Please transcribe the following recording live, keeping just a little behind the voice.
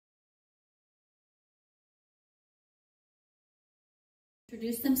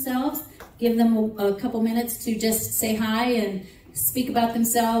Introduce themselves, give them a couple minutes to just say hi and speak about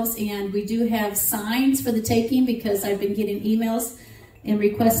themselves. And we do have signs for the taking because I've been getting emails and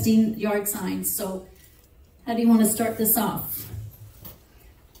requesting yard signs. So how do you want to start this off?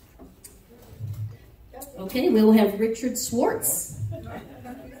 Okay, we will have Richard Swartz.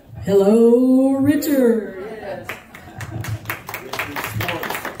 Hello, Richard. Yes.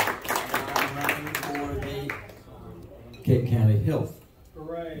 I'm running for the Cape County Health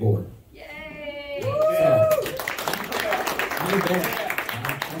Board. Yay! Yeah.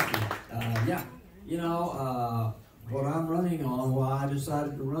 Yeah, you know, what I'm running on, why I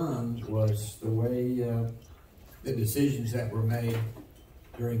decided to run was the way the decisions that were made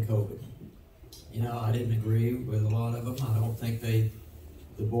during COVID. You know, I didn't agree with a lot of them. I don't think the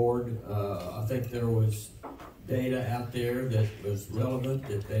board, I think there was data out there that was relevant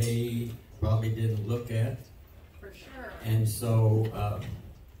that they probably didn't look at. For sure. And so,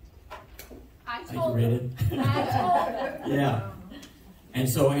 I told them. Yeah. And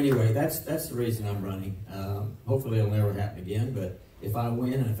so anyway, that's the reason I'm running. Hopefully it'll never happen again, but if I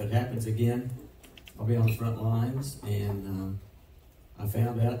win and if it happens again, I'll be on the front lines. And I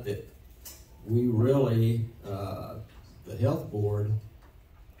found out that we really, the health board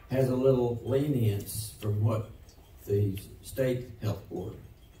has a little lenience from what the state health board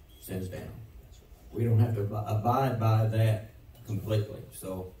sends down. We don't have to abide by that completely.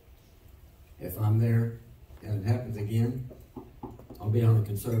 So if I'm there and it happens again, I'll be on the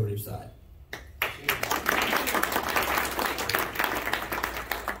conservative side.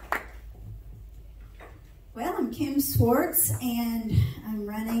 Well, I'm Kim Swartz, and I'm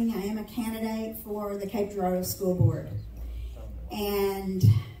running. I am a candidate for the Cape Girardeau School Board. And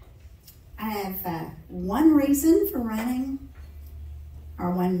I have one reason for running,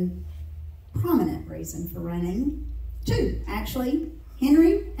 or one prominent reason for running. Two, actually,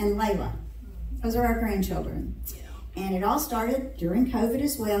 Henry and Layla. Those are our grandchildren. And it all started during COVID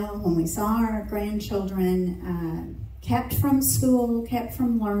as well, when we saw our grandchildren kept from school, kept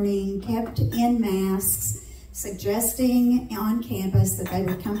from learning, kept in masks, suggesting on campus that they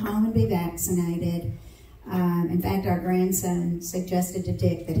would come home and be vaccinated. In fact, our grandson suggested to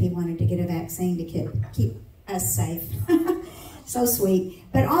Dick that he wanted to get a vaccine to keep us safe. So sweet.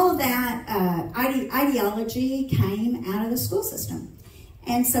 But all of that ideology came out of the school system.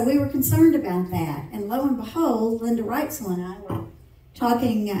 And so we were concerned about that. And lo and behold, Linda Reitzel and I were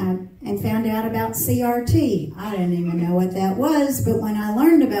talking and found out about CRT. I didn't even know what that was, but when I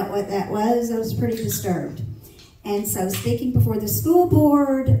learned about what that was, I was pretty disturbed. And so speaking before the school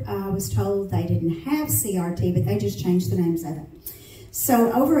board, I was told they didn't have CRT, but they just changed the names of it.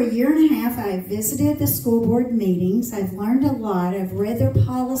 So over a year and a half, I visited the school board meetings. I've learned a lot. I've read their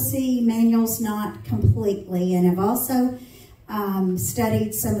policy manuals, not completely, and I've also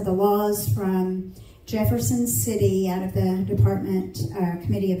studied some of the laws from Jefferson City out of the Department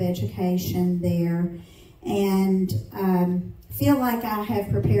Committee of Education there, and feel like I have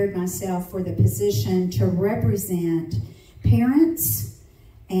prepared myself for the position to represent parents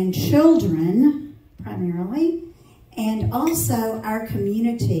and children primarily, and also our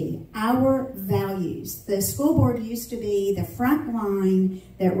community, our values. The school board used to be the front line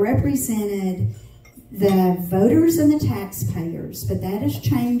that represented the voters and the taxpayers, but that is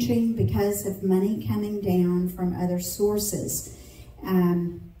changing because of money coming down from other sources.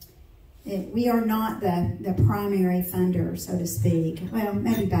 We are not the primary funder, so to speak. Well,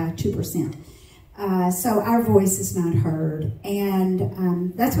 maybe by 2%. So our voice is not heard,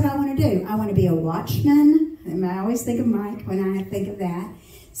 and that's what I want to do. I want to be a watchman, and I always think of Mike when I think of that,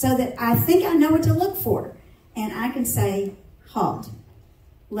 so that I think I know what to look for, and I can say, halt.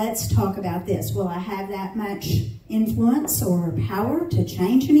 Let's talk about this. Will I have that much influence or power to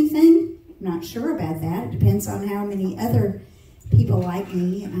change anything? I'm not sure about that. It depends on how many other people like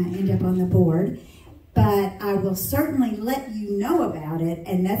me end up on the board. But I will certainly let you know about it,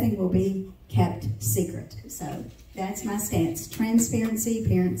 and nothing will be kept secret. So that's my stance. Transparency,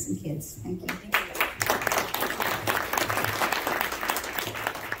 parents and kids. Thank you.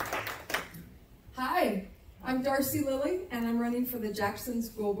 Hi. I'm Darcy Lilley, and I'm running for the Jackson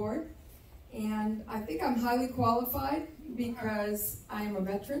School Board. And I think I'm highly qualified because I am a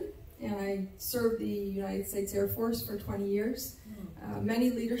veteran, and I served the United States Air Force for 20 years, many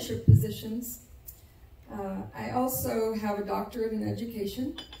leadership positions. I also have a doctorate in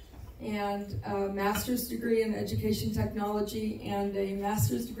education, and a master's degree in education technology, and a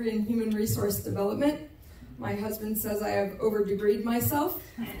master's degree in human resource development. My husband says I have over-degreed myself.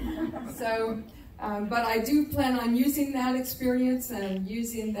 So But I do plan on using that experience and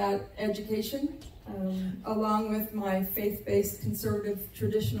using that education along with my faith-based conservative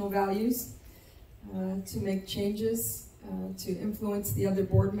traditional values to make changes, to influence the other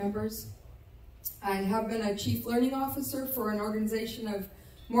board members. I have been a chief learning officer for an organization of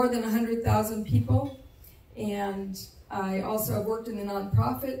more than 100,000 people, and I also have worked in the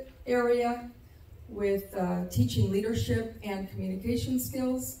nonprofit area with teaching leadership and communication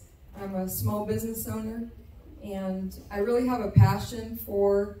skills. I'm a small business owner, and I really have a passion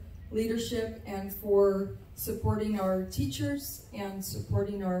for leadership and for supporting our teachers and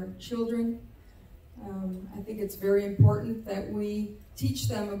supporting our children. I think it's very important that we teach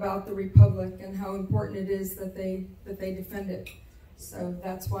them about the Republic and how important it is that they defend it. So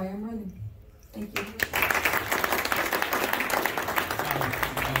that's why I'm running. Thank you.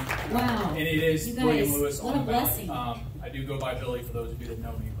 Wow. And it is You guys, William Lewis what on a the ballot. blessing. I do go by Billy for those of you that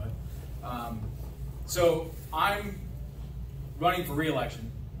know me. But so I'm running for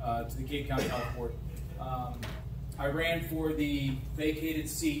re-election to the Cape County Health Board. I ran for the vacated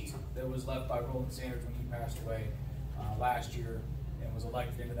seat that was left by Roland Sanders when he passed away last year and was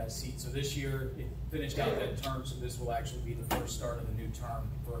elected into that seat. So this year it finished out that term, so this will actually be the first start of the new term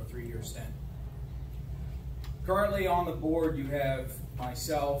for a 3-year stint. Currently on the board you have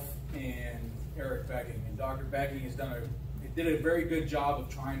myself and Eric Becking, and Dr. Becking has did a very good job of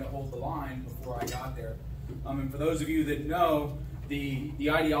trying to hold the line before I got there. And for those of you that know, the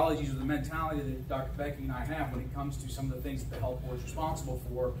ideologies or the mentality that Dr. Becking and I have when it comes to some of the things that the health board is responsible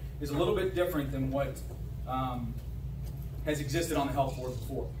for is a little bit different than what has existed on the health board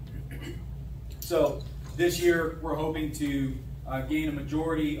before. So this year we're hoping to gain a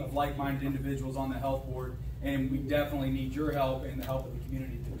majority of like-minded individuals on the health board, and we definitely need your help and the help of the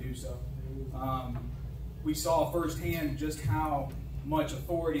community to do so. We saw firsthand just how much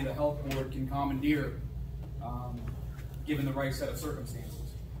authority the health board can commandeer given the right set of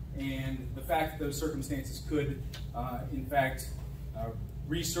circumstances. And the fact that those circumstances could, in fact,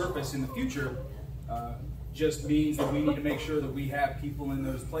 resurface in the future just means that we need to make sure that we have people in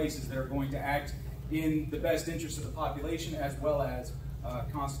those places that are going to act in the best interest of the population as well as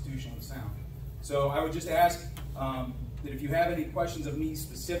constitutionally sound. So I would just ask that if you have any questions of me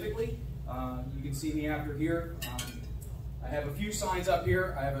specifically, you can see me after here. I have a few signs up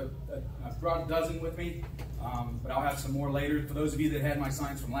here. I've brought a dozen with me, but I'll have some more later. For those of you that had my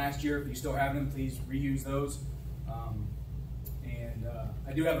signs from last year, if you still have them, please reuse those.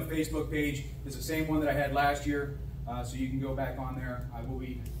 I do have a Facebook page. It's the same one that I had last year, so you can go back on there. I will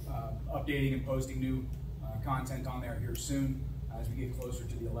be updating and posting new content on there here soon as we get closer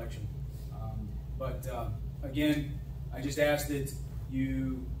to the election. Again, I just ask that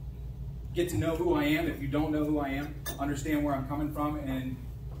you get to know who I am. If you don't know who I am, understand where I'm coming from, and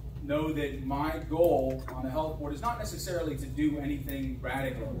know that my goal on the health board is not necessarily to do anything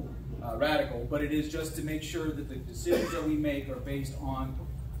radical, but it is just to make sure that the decisions that we make are based on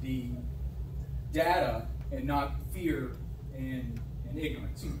the data and not fear and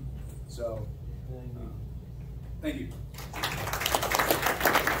ignorance. So, thank you.